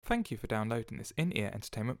Thank you for downloading this in-ear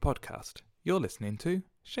entertainment podcast. You're listening to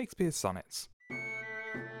Shakespeare's Sonnets.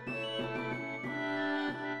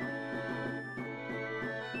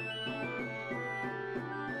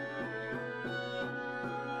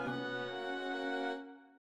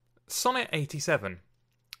 Sonnet 87.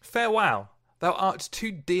 Farewell, thou art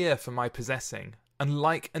too dear for my possessing, and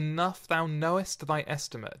like enough thou knowest thy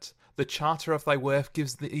estimate. The charter of thy worth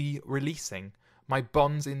gives thee releasing, my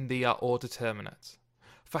bonds in thee are all determinate.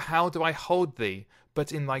 For how do I hold thee,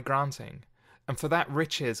 but in thy granting? And for that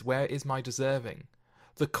riches, where is my deserving?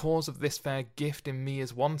 The cause of this fair gift in me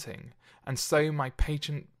is wanting, and so my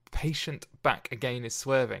patient back again is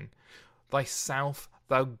swerving. Thyself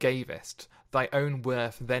thou gavest, thy own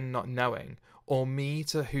worth then not knowing, or me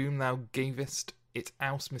to whom thou gavest it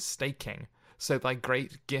else mistaking. So thy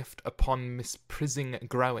great gift upon misprising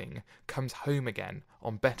growing comes home again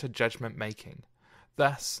on better judgment making.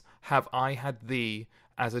 Thus have I had thee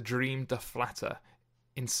as a dream doth flatter,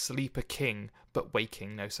 in sleep a king, but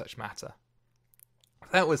waking no such matter.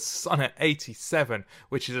 That was Sonnet 87,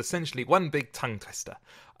 which is essentially one big tongue twister.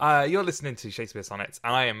 You're listening to Shakespeare Sonnets.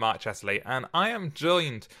 I am Mark Chesley, and I am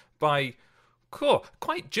joined by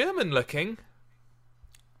quite German looking.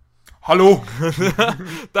 Hello. Is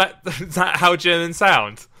that how Germans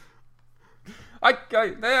sound? I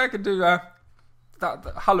can do that.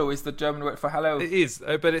 Hello is the German word for hello. It is,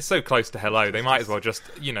 but it's so close to hello. They might as well just,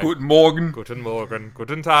 Guten Morgen. Guten Morgen.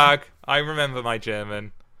 Guten Tag. I remember my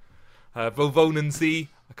German. Wo wohnen Sie?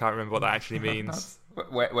 I can't remember what that actually means.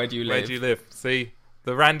 Where do you live? Where do you live? See?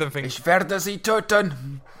 The random thing. Ich werde Sie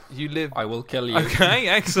töten. You live. I will kill you. Okay,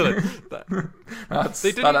 excellent.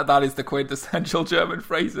 That is the quintessential German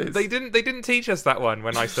phrases. They didn't teach us that one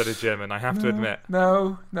when I studied German, I have to admit.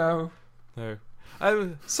 No.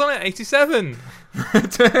 Sonnet 87.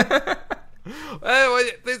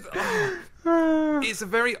 It's a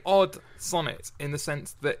very odd sonnet in the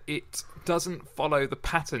sense that it doesn't follow the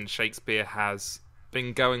pattern Shakespeare has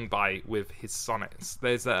been going by with his sonnets.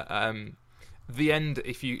 There's the end,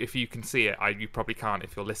 if you can see it, you probably can't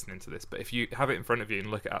if you're listening to this, but if you have it in front of you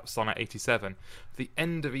and look it up, Sonnet 87, the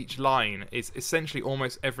end of each line is essentially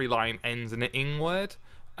almost every line ends in an ing word,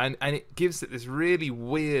 and it gives it this really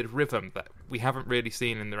weird rhythm that we haven't really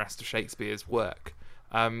seen in the rest of Shakespeare's work.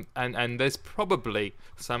 And there's probably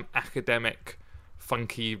some academic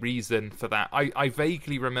funky reason for that. I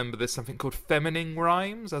vaguely remember there's something called feminine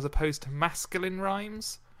rhymes as opposed to masculine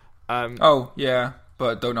rhymes. Yeah.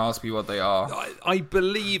 But don't ask me what they are. I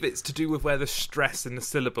believe it's to do with where the stress in the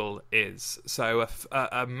syllable is. So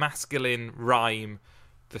a masculine rhyme,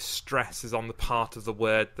 the stress is on the part of the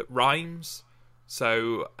word that rhymes.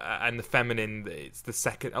 So, and the feminine, it's the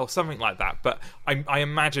second, or something like that. But I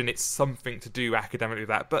imagine it's something to do academically with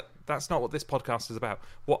that. But that's not what this podcast is about.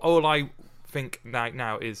 All I think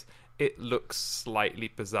now is it looks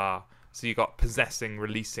slightly bizarre. So you got possessing,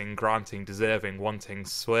 releasing, granting, deserving, wanting,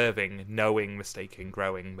 swerving, knowing, mistaking,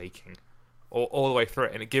 growing, making, all the way through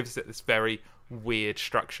it, and it gives it this very weird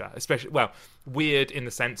structure. Especially, weird in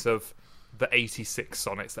the sense of the 86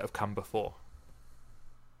 sonnets that have come before.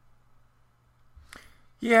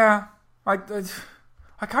 Yeah, I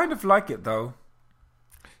kind of like it though.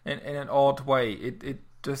 In an odd way, it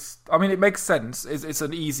just, I mean, it makes sense. It's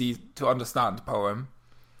an easy to understand poem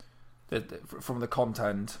from the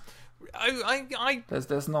content.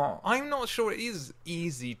 There's not. I'm not sure it is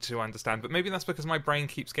easy to understand, but maybe that's because my brain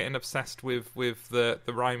keeps getting obsessed with the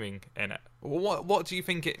rhyming in it. What do you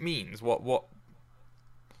think it means? What?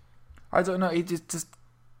 I don't know. It just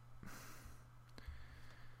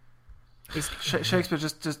Shakespeare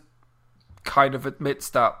just kind of admits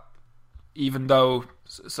that, even though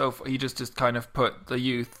he just kind of put the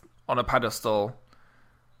youth on a pedestal,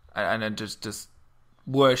 and then just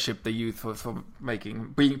worship the youth for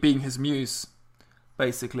being his muse,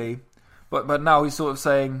 basically. But now he's sort of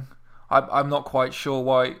saying, I'm not quite sure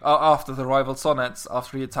why. After the rival sonnets,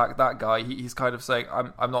 after he attacked that guy, he's kind of saying,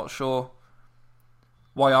 I'm not sure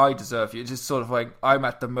why I deserve you. It's just sort of like, I'm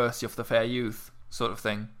at the mercy of the fair youth, sort of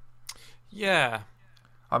thing. Yeah.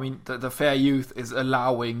 I mean, the fair youth is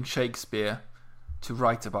allowing Shakespeare to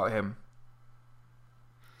write about him,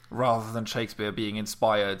 rather than Shakespeare being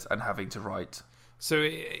inspired and having to write. So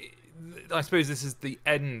I suppose this is the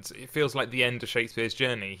end. It feels like the end of Shakespeare's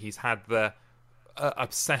journey. He's had the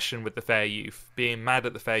obsession with the fair youth, being mad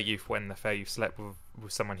at the fair youth when the fair youth slept with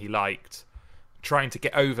someone he liked, trying to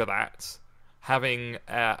get over that, having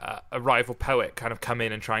a rival poet kind of come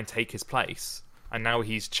in and try and take his place. And now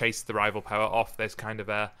he's chased the rival poet off. There's kind of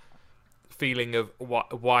a feeling of,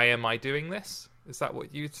 why am I doing this? Is that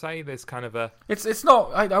what you'd say? There's kind of a... It's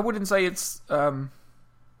not... I wouldn't say it's...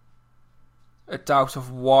 a doubt of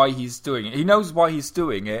why he's doing it. He knows why he's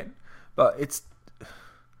doing it, but it's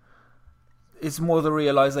more the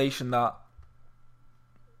realization that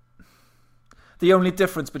the only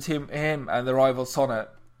difference between him and the rival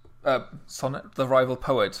the rival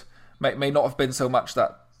poet, may not have been so much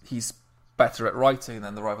that he's better at writing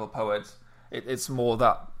than the rival poet. It's more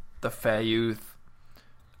that the fair youth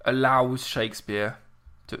allows Shakespeare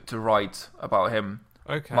to write about him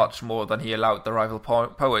much more than he allowed the rival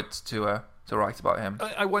poet to write about him.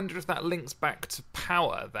 I wonder if that links back to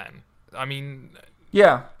power then. I mean...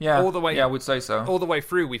 Yeah. All the way, I would say so. All the way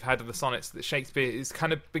through, we've had the sonnets that Shakespeare has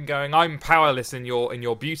kind of been going, I'm powerless in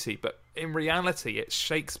your beauty, but in reality, it's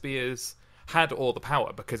Shakespeare's had all the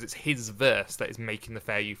power because it's his verse that is making the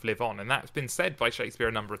fair youth live on, and that's been said by Shakespeare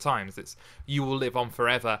a number of times. It's you will live on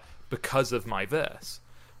forever because of my verse,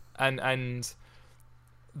 and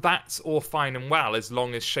that's all fine and well as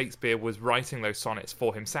long as Shakespeare was writing those sonnets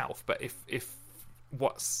for himself. But if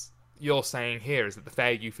what's you're saying here is that the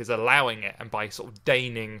fair youth is allowing it, and by sort of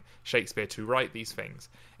deigning Shakespeare to write these things,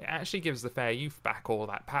 it actually gives the fair youth back all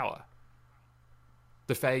that power.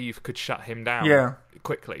 The fair youth could shut him down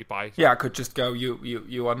quickly by... Yeah, I could just go,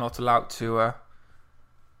 you are not allowed to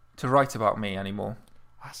write about me anymore.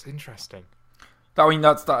 That's interesting. I mean,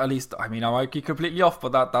 that's that. At least, I mean, I might be completely off,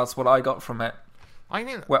 but that's what I got from it. I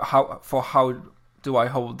mean... Well, how do I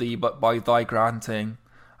hold thee but by thy granting?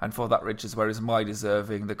 And for that riches where is my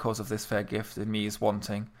deserving, the cause of this fair gift in me is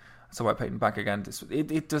wanting. So I paid him back again.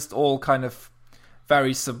 It just all kind of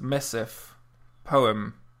very submissive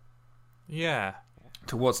poem. Yeah.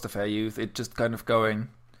 Towards the fair youth. It just kind of going,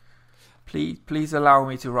 please allow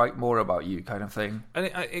me to write more about you, kind of thing. And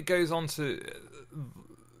it goes on to,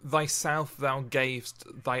 thyself thou gavest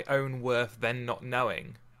thy own worth then not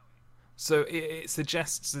knowing. So it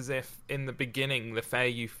suggests as if in the beginning the fair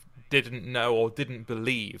youth didn't know or didn't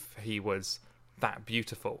believe he was that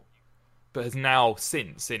beautiful, but has now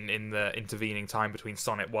since, in the intervening time between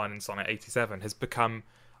Sonnet 1 and Sonnet 87, has become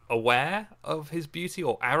aware of his beauty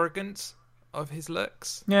or arrogant of his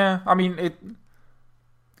looks. Yeah, I mean,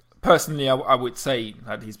 personally, I would say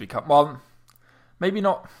that he's become, well, maybe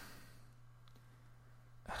not,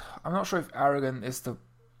 I'm not sure if arrogant is the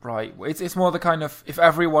right, it's more the kind of, if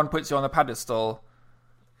everyone puts you on a pedestal,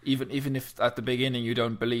 even if at the beginning you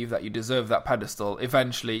don't believe that you deserve that pedestal,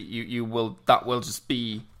 eventually you will, that will just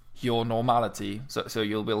be your normality. So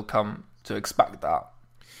you will come to expect that.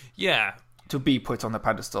 Yeah. To be put on the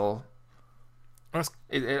pedestal.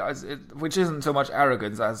 Which isn't so much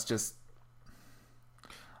arrogance as just,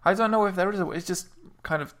 I don't know if there is it's just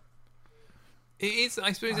kind of. It is.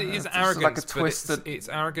 I suppose it is arrogance, like a twisted... but it's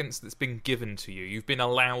arrogance that's been given to you. You've been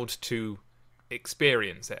allowed to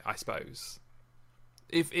experience it, I suppose.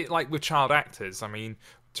 If it, like with child actors, I mean,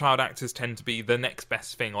 child actors tend to be the next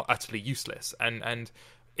best thing or utterly useless, and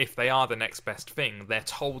if they are the next best thing, they're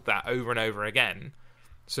told that over and over again,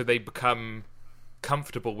 so they become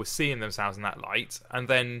comfortable with seeing themselves in that light, and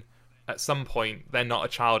then at some point they're not a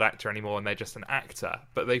child actor anymore and they're just an actor,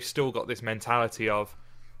 but they've still got this mentality of,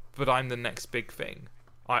 but I'm the next big thing.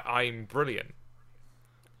 I'm brilliant.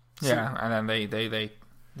 Yeah, and then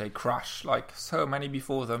they crash like so many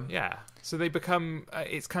before them. Yeah, so they become.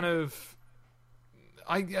 It's kind of.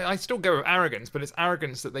 I still go with arrogance, but it's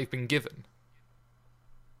arrogance that they've been given.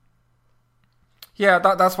 Yeah,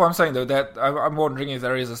 that's what I'm saying though. That I'm wondering if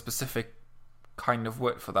there is a specific kind of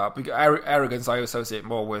word for that. Because arrogance I associate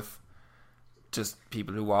more with just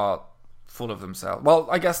people who are full of themselves. Well,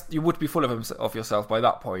 I guess you would be full of yourself by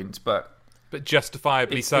that point, but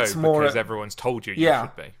justifiably it's more because everyone's told you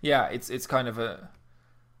should be. Yeah, it's kind of a.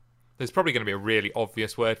 There's probably going to be a really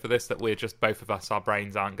obvious word for this that we're just, both of us, our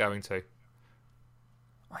brains aren't going to.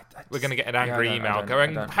 We're going to get an angry email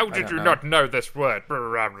going, how did you not know this word?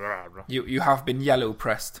 You have been yellow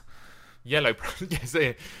pressed. Yellow pressed, yes.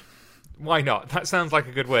 Why not? That sounds like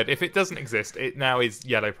a good word. If it doesn't exist, it now is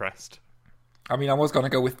yellow pressed. I mean, I was going to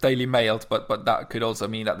go with Daily Mailed, but that could also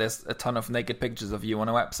mean that there's a ton of naked pictures of you on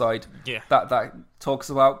a website. Yeah. That talks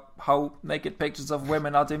about how naked pictures of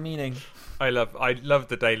women are demeaning. I love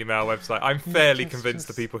the Daily Mail website. I'm fairly convinced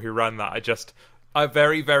the people who run that are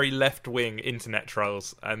very, very left-wing internet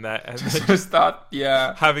trolls, and they're just that,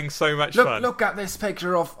 yeah, having so much fun. Look at this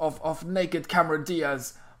picture of naked Cameron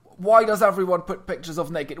Diaz. Why does everyone put pictures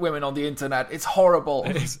of naked women on the internet? It's horrible.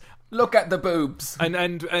 Look at the boobs.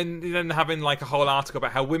 And then having like a whole article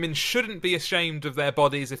about how women shouldn't be ashamed of their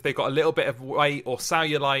bodies if they've got a little bit of weight or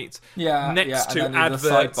cellulite. Yeah, next to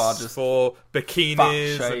adverts for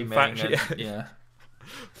bikinis fat shaming. Yeah.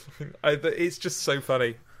 It's just so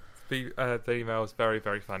funny. The email is very,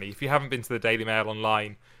 very funny. If you haven't been to the Daily Mail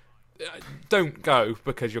online, don't go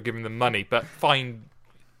because you're giving them money, but find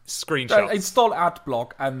screenshots. Install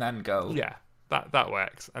Adblock and then go. Yeah, that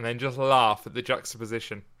works. And then just laugh at the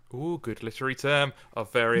juxtaposition. Ooh, good literary term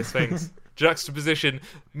of various things. Juxtaposition,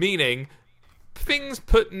 meaning things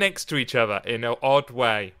put next to each other in an odd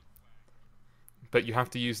way. But you have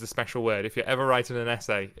to use the special word. If you're ever writing an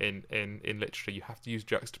essay in literature, you have to use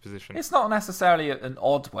juxtaposition. It's not necessarily an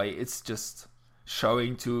odd way. It's just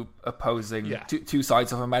showing two opposing, two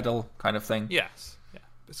sides of a medal kind of thing. Yes. Yeah.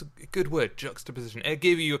 It's a good word, juxtaposition. It'll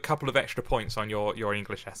give you a couple of extra points on your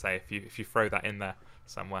English essay if you throw that in there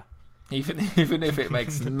somewhere. Even if it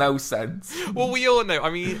makes no sense. Well, we all know. I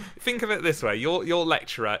mean, think of it this way: your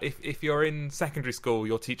lecturer, if you're in secondary school,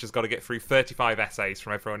 your teacher's got to get through 35 essays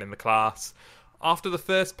from everyone in the class. After the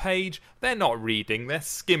first page, they're not reading; they're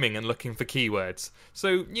skimming and looking for keywords.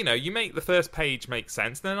 So you make the first page make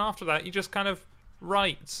sense. Then after that, you just kind of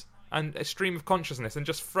write and a stream of consciousness and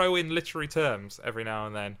just throw in literary terms every now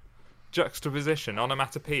and then. Juxtaposition,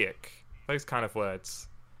 onomatopoeic, those kind of words.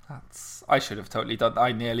 I should have totally done.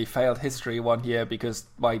 I nearly failed history one year because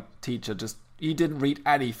my teacher he didn't read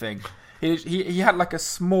anything. He had like a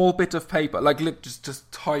small bit of paper, like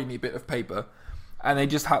just tiny bit of paper, and they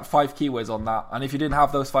just had 5 keywords on that. And if you didn't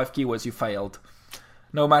have those 5 keywords, you failed.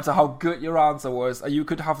 No matter how good your answer was, you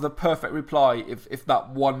could have the perfect reply. If that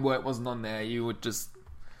one word wasn't on there, you would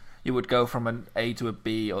go from an A to a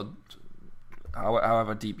B, or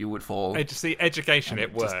however deep you would fall. Education, and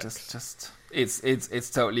it works. It's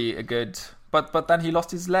totally a good. But then he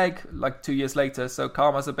lost his leg like 2 years later, so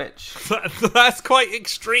karma's a bitch. That's quite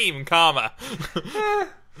extreme, karma.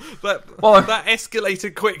 That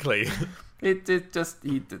escalated quickly.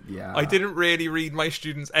 Yeah. I didn't really read my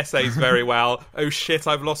students' essays very well. Oh shit,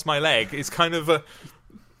 I've lost my leg. It's kind of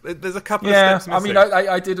there's a couple of steps missing. I mean,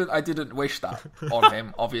 I didn't wish that on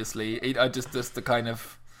him. Obviously, I just the kind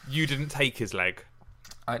of. You didn't take his leg.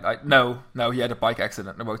 No, he had a motorbike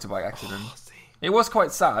accident. Oh, it was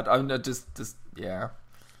quite sad. I'm just yeah.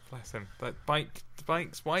 Bless him. But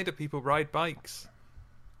bikes. Why do people ride bikes?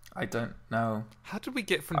 I don't know. How did we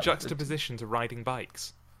get from juxtaposition to riding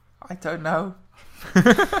bikes? I don't know.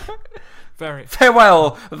 Very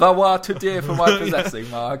farewell. Thou art too dear for my possessing,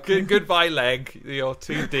 Mark. Goodbye, leg. You're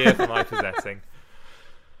too dear for my possessing.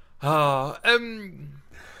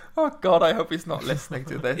 Oh God, I hope he's not listening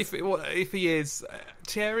to this. If he is,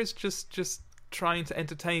 Thierry's just trying to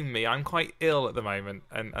entertain me. I'm quite ill at the moment,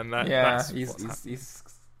 and that's he's.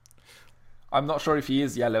 I'm not sure if he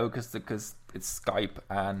is yellow because it's Skype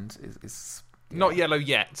and is not yellow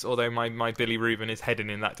yet. Although my Billy Rubin is heading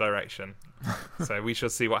in that direction, so we shall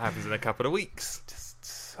see what happens in a couple of weeks. Just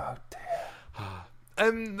so dear.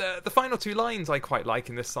 The final 2 lines I quite like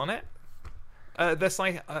in this sonnet. Thus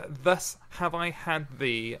have I had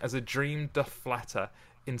thee, as a dream doth flatter,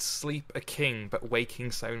 in sleep a king, but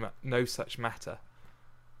waking no such matter.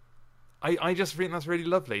 I just think that's really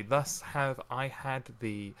lovely. Thus have I had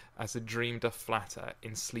thee, as a dream doth flatter,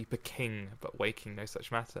 in sleep a king, but waking no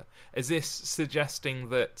such matter. Is this suggesting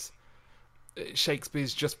that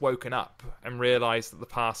Shakespeare's just woken up and realised that the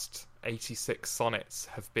past 86 sonnets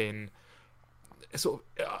have been sort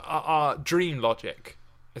of our dream logic?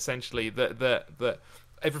 Essentially, that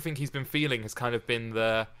everything he's been feeling has kind of been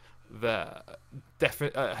have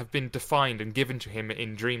been defined and given to him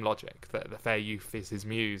in dream logic. That the fair youth is his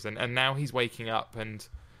muse, and now he's waking up, and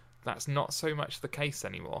that's not so much the case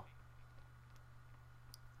anymore.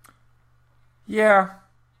 Yeah.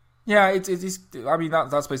 It is. I mean,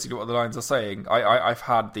 that's basically what the lines are saying. I've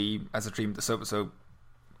had the as a dream. So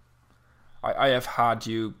I have had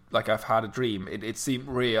you like I've had a dream. It seemed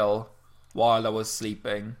real while I was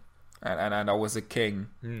sleeping, and I was a king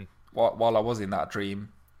while I was in that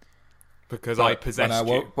dream. Because I possessed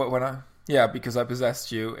you. Because I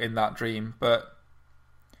possessed you in that dream.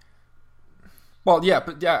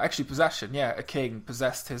 Actually possession. Yeah, a king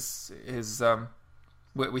possessed his.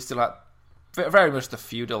 We still had very much the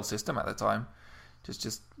feudal system at the time,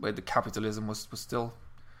 just where the capitalism was still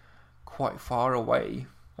quite far away.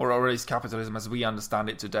 Or at least capitalism as we understand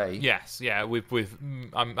it today. Yes, yeah.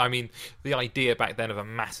 I mean, the idea back then of a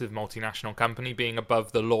massive multinational company being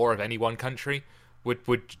above the law of any one country would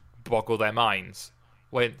boggle their minds.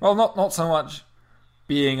 Well, not so much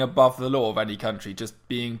being above the law of any country, just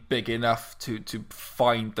being big enough to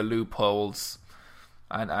find the loopholes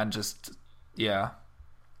and just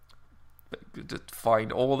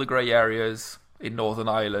find all the grey areas in Northern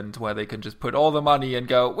Ireland where they can just put all the money and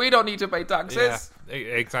go, we don't need to pay taxes. Yeah,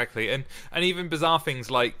 exactly. And even bizarre things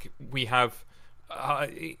like we have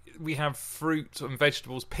fruit and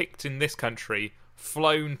vegetables picked in this country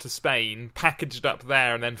flown to Spain, packaged up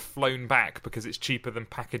there, and then flown back because it's cheaper than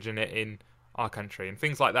packaging it in our country and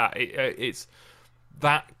things like that. It's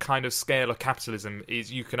that kind of scale of capitalism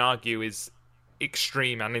is, you can argue, is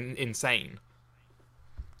extreme and insane.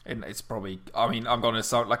 And it's probably, I mean, I'm going to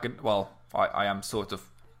sound like I am sort of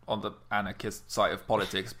on the anarchist side of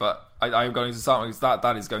politics, but I am going to sound like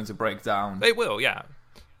that is going to break down. They will, yeah.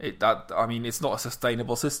 It's not a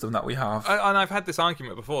sustainable system that we have. And I've had this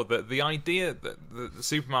argument before, that the idea that the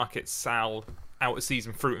supermarkets sell out of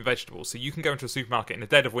season fruit and vegetables, so you can go into a supermarket in the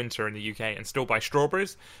dead of winter in the UK and still buy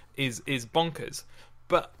strawberries, is bonkers.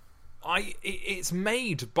 But it's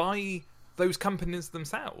made by those companies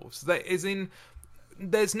themselves.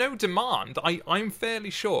 There's no demand. I'm fairly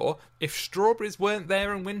sure if strawberries weren't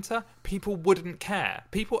there in winter, people wouldn't care.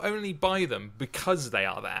 People only buy them because they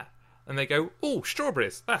are there. And they go, oh,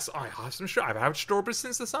 strawberries. I've had strawberries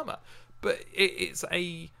since the summer. But it's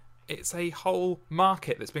a whole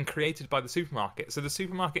market that's been created by the supermarket. So the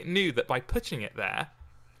supermarket knew that by putting it there,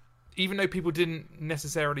 even though people didn't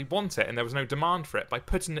necessarily want it and there was no demand for it, by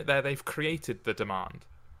putting it there, they've created the demand.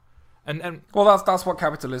 And well, that's what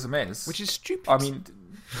capitalism is. Which is stupid. I mean,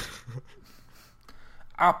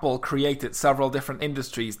 Apple created several different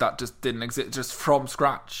industries that just didn't exist, just from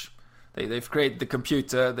scratch. They've created the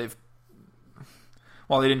computer. They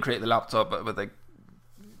didn't create the laptop, but they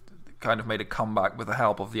kind of made a comeback with the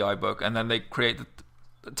help of the iBook, and then they created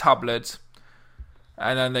the tablet,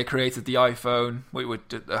 and then they created the iPhone, with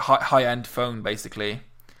a high-end phone, basically.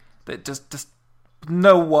 That just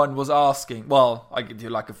no one was asking. Well, I could do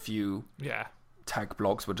like a few tech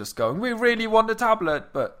blogs were just going, we really want a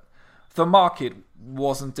tablet, but the market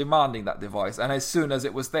wasn't demanding that device. And as soon as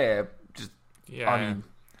it was there,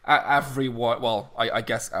 everyone, well, I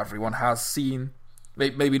guess everyone has seen,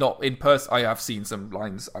 maybe not in person. I have seen some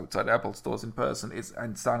lines outside Apple stores in person. It's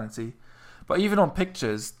insanity. But even on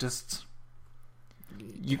pictures, just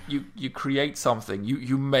you create something.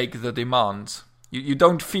 You make the demand. You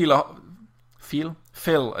don't fill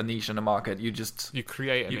a niche in the market. You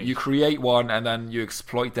create a niche. You create one, and then you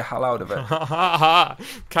exploit the hell out of it.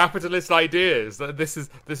 Capitalist ideas. This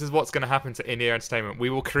is what's going to happen to in-ear entertainment. We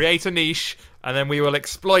will create a niche, and then we will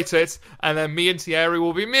exploit it, and then me and Thierry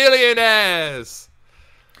will be millionaires.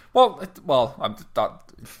 It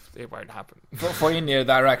won't happen. For in-ear,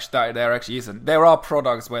 there actually isn't. There are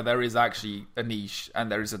products where there is actually a niche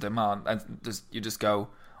and there is a demand, and you just go,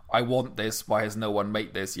 I want this. Why has no one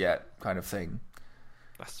made this yet? Kind of thing.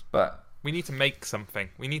 But we need to make something.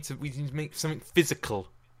 We need to make something physical.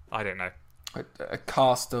 I don't know. A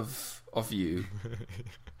cast of you.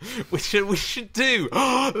 We should do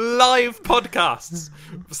live podcasts.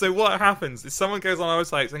 So what happens is someone goes on our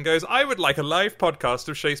site and goes, I would like a live podcast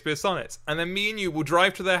of Shakespeare sonnets, and then me and you will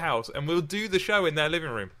drive to their house and we'll do the show in their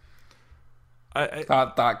living room.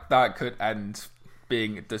 That could end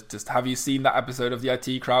being just. Have you seen that episode of the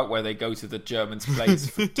IT Crowd where they go to the German's place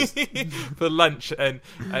for lunch and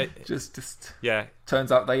yeah?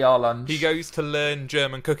 Turns out they are lunch. He goes to learn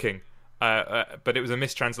German cooking, but it was a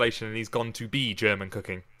mistranslation, and he's gone to be German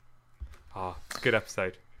cooking. Good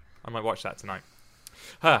episode. I might watch that tonight.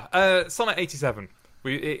 Sonnet 87.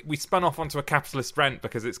 We spun off onto a capitalist rant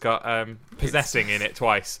because it's got possessing in it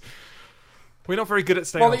twice. We're not very good at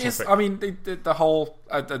staying on topic. Well, I mean, the whole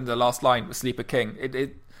and the last line, Sleeper King.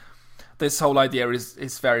 This whole idea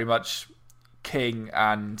is very much king,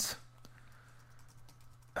 and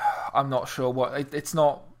I'm not sure what it's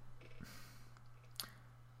not.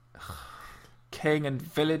 King and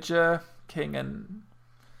villager, king and.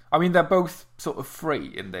 I mean, they're both sort of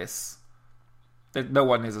free in this. No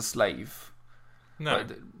one is a slave. No.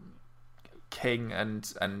 But king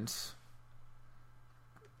and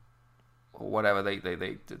or whatever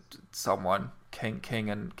they someone king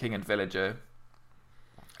and villager.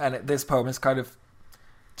 And this poem has kind of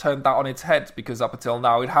turned that on its head, because up until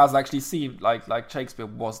now it has actually seemed like Shakespeare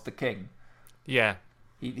was the king. Yeah.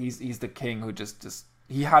 He's the king who just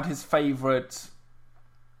he had his favourite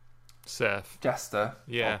serf, jester,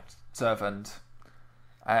 yeah, servant,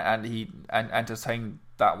 and he entertained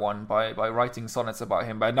that one by writing sonnets about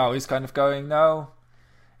him. But now he's kind of going, no,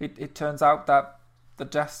 it turns out that the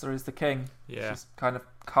jester is the king. Yeah, it's kind of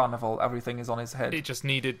carnival. Everything is on his head. It just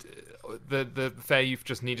needed the fair youth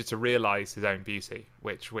just needed to realise his own beauty,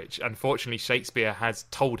 which unfortunately Shakespeare has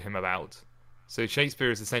told him about. So Shakespeare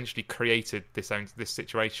has essentially created this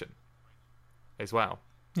situation as well.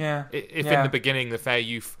 Yeah. If in the beginning the fair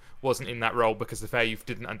youth wasn't in that role because the fair youth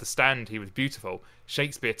didn't understand he was beautiful,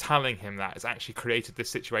 Shakespeare telling him that has actually created this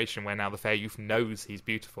situation where now the fair youth knows he's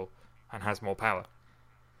beautiful and has more power.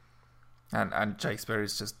 And Shakespeare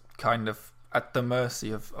is just kind of at the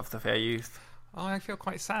mercy of the fair youth. I feel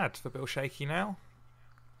quite sad for Bill Shaky now.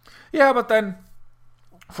 Yeah, but then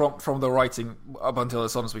from the writing up until the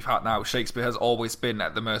sonnets we've had now, Shakespeare has always been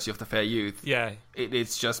at the mercy of the fair youth. Yeah.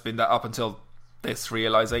 It's just been that up until this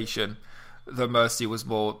realization, the mercy was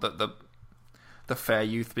more the fair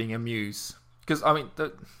youth being a muse. Because I mean,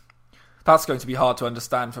 that's going to be hard to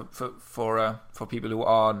understand for people who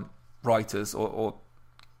aren't writers or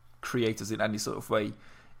creators in any sort of way.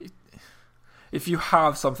 If you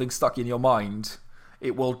have something stuck in your mind,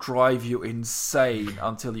 it will drive you insane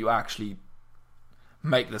until you actually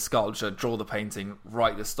make the sculpture, draw the painting,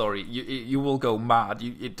 write the story. You will go mad.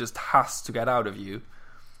 It just has to get out of you.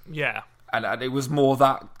 Yeah. And it was more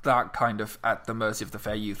that kind of at the mercy of the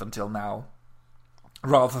fair youth until now,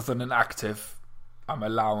 rather than an active, I'm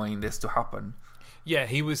allowing this to happen. Yeah,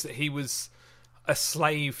 he was a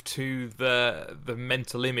slave to the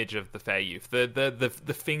mental image of the fair youth. The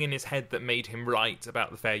thing in his head that made him write about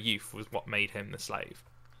the fair youth was what made him the slave.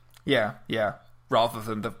 Yeah. Rather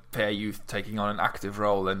than the fair youth taking on an active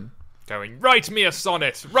role and going, write me a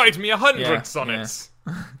sonnet, write me 100 sonnets.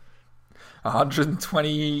 Yeah.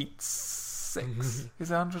 126. Is it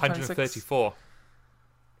 126? 134.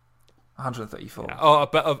 134. Yeah. Oh,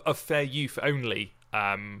 but of fair youth only.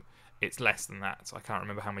 It's less than that. So I can't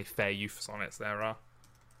remember how many fair youth sonnets there are.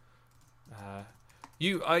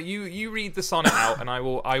 You read the sonnet out, and I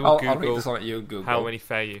will Google. I'll read the sonnet. You Google how many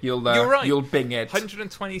fair youth. You're right. You'll Bing it.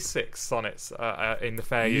 126 sonnets in the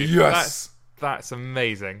fair youth. Yes, that's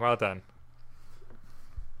amazing. Well done.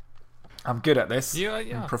 I'm good at this. Yeah.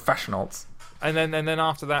 I'm professionals. And then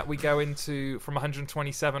after that, we go into from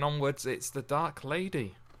 127 onwards. It's the Dark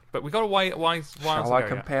Lady. But we got to wait. Why Shall I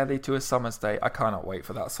compare thee to a summer's day? I cannot wait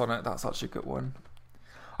for that sonnet. That's such a good one.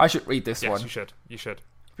 I should read this one. Yes, you should.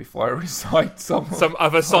 Before I recite some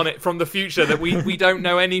other sonnet from the future that we don't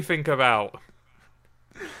know anything about.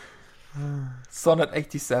 Sonnet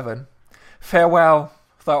 87. Farewell,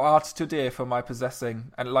 thou art too dear for my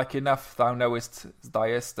possessing, and like enough thou knowest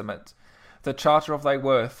thy estimate. The charter of thy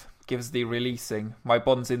worth gives thee releasing, my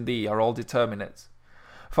bonds in thee are all determinate.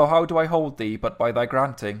 For how do I hold thee but by thy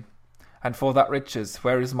granting? And for that riches,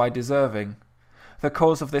 where is my deserving? The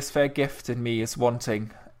cause of this fair gift in me is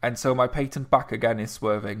wanting, and so my patent back again is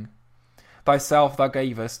swerving. Thyself thou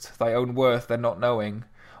gavest, thy own worth then not knowing,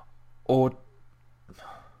 or...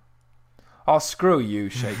 screw you,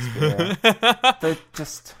 Shakespeare. They're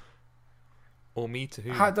just... Or me to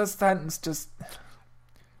whom? How does sentence just...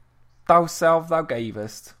 Thyself thou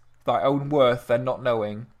gavest, thy own worth then not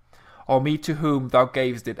knowing, or me to whom thou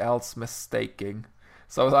gavest it else mistaking.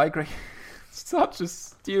 So thy great... Such a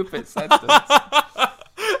stupid sentence.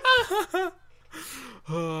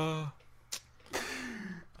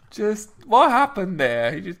 Just... What happened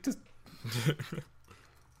there? He just...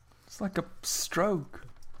 It's like a stroke.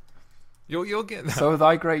 You'll get there. So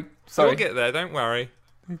thy great... Sorry. You'll get there, don't worry.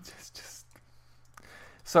 Just...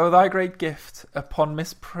 So thy great gift upon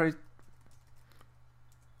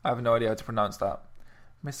I have no idea how to pronounce that.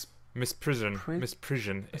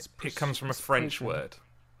 Misprision. It comes from a French word.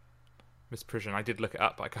 Misprision. I did look it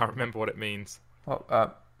up, but I can't remember what it means. Well,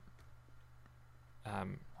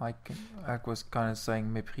 I was kind of saying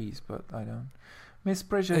méprise, but I don't.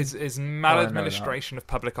 Misprision is maladministration of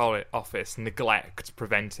public office, neglect,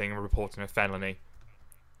 preventing and reporting a felony.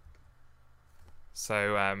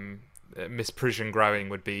 So, misprision growing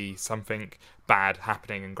would be something bad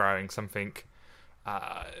happening and growing, something...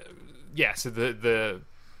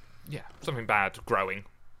 something bad growing.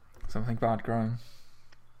 Something bad growing.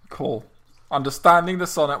 Cool. Understanding the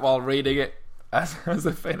sonnet while reading it as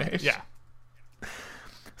a finish. Yeah.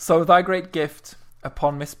 So thy great gift,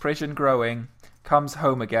 upon misprision growing, comes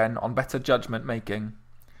home again on better judgment making.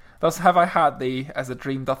 Thus have I had thee, as a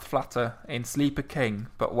dream doth flatter, in sleep a king,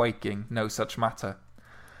 but waking no such matter.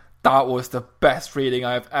 That was the best reading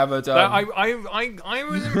I have ever done. I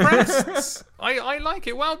was impressed. I like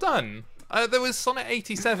it. Well done. There was Sonnet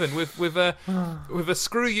 87 with a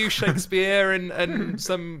screw you Shakespeare and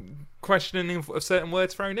some questioning of certain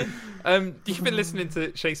words thrown in. You've been listening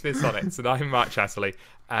to Shakespeare Sonnets, and I'm Mark Chatterley,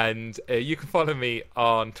 and you can follow me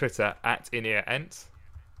on Twitter at InEarEnt.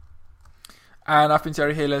 And I've been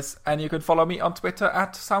Jerry Hillis, and you can follow me on Twitter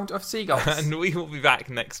at Sound of Seagulls. And we will be back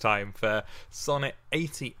next time for Sonnet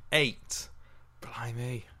 88.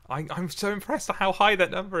 Blimey. I'm so impressed at how high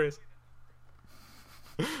that number is.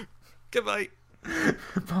 Goodbye.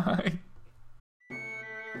 Bye.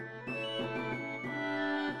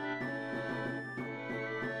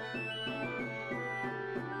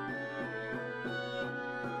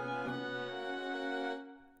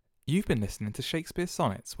 You've been listening to Shakespeare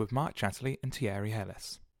Sonnets with Mark Chatterley and Thierry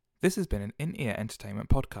Ellis. This has been an In-Ear Entertainment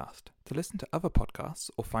podcast. To listen to other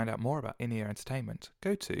podcasts or find out more about In-Ear Entertainment,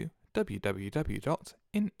 go to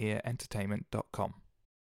www.inearentertainment.com.